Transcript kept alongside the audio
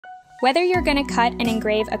Whether you're going to cut and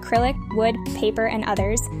engrave acrylic, wood, paper, and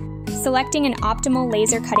others, selecting an optimal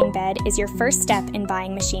laser cutting bed is your first step in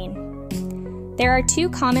buying machine. There are two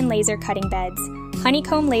common laser cutting beds,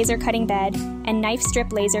 Honeycomb Laser Cutting Bed and Knife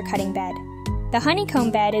Strip Laser Cutting Bed. The Honeycomb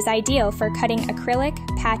bed is ideal for cutting acrylic,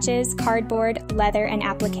 patches, cardboard, leather, and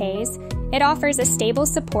appliques. It offers a stable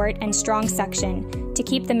support and strong suction to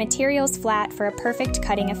keep the materials flat for a perfect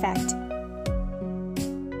cutting effect.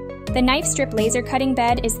 The Knife Strip Laser Cutting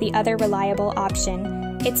Bed is the other reliable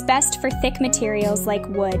option. It's best for thick materials like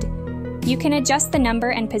wood. You can adjust the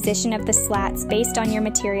number and position of the slats based on your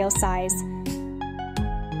material size.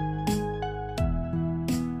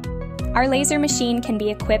 Our laser machine can be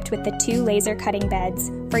equipped with the two laser cutting beds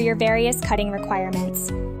for your various cutting requirements.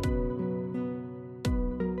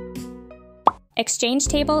 Exchange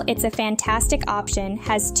Table, it's a fantastic option,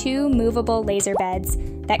 has two movable laser beds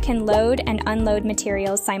that can load and unload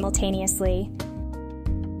materials simultaneously.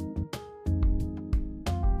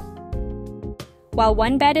 While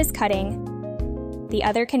one bed is cutting, the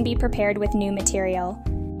other can be prepared with new material.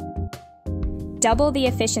 Double the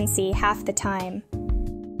efficiency half the time.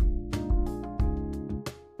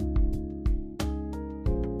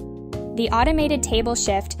 The automated table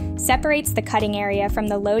shift separates the cutting area from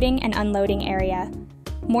the loading and unloading area.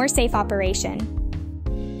 More safe operation.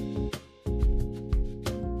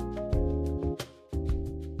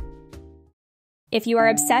 If you are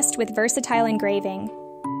obsessed with versatile engraving,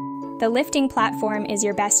 the lifting platform is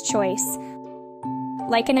your best choice.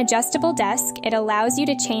 Like an adjustable desk, it allows you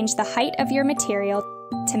to change the height of your material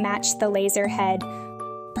to match the laser head.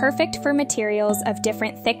 Perfect for materials of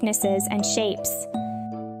different thicknesses and shapes.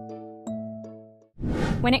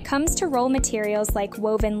 When it comes to roll materials like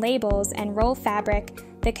woven labels and roll fabric,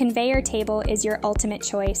 the Conveyor Table is your ultimate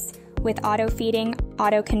choice. With auto-feeding,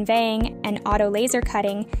 auto-conveying, and auto-laser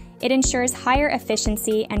cutting, it ensures higher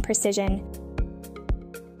efficiency and precision.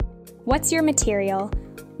 What's your material?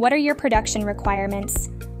 What are your production requirements?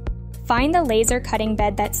 Find the laser cutting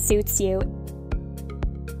bed that suits you.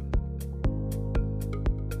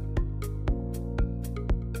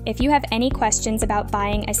 If you have any questions about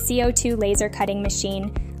buying a CO2 laser cutting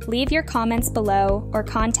machine, leave your comments below or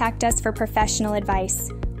contact us for professional advice.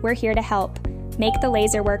 We're here to help. Make the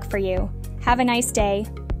laser work for you. Have a nice day.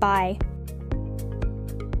 Bye.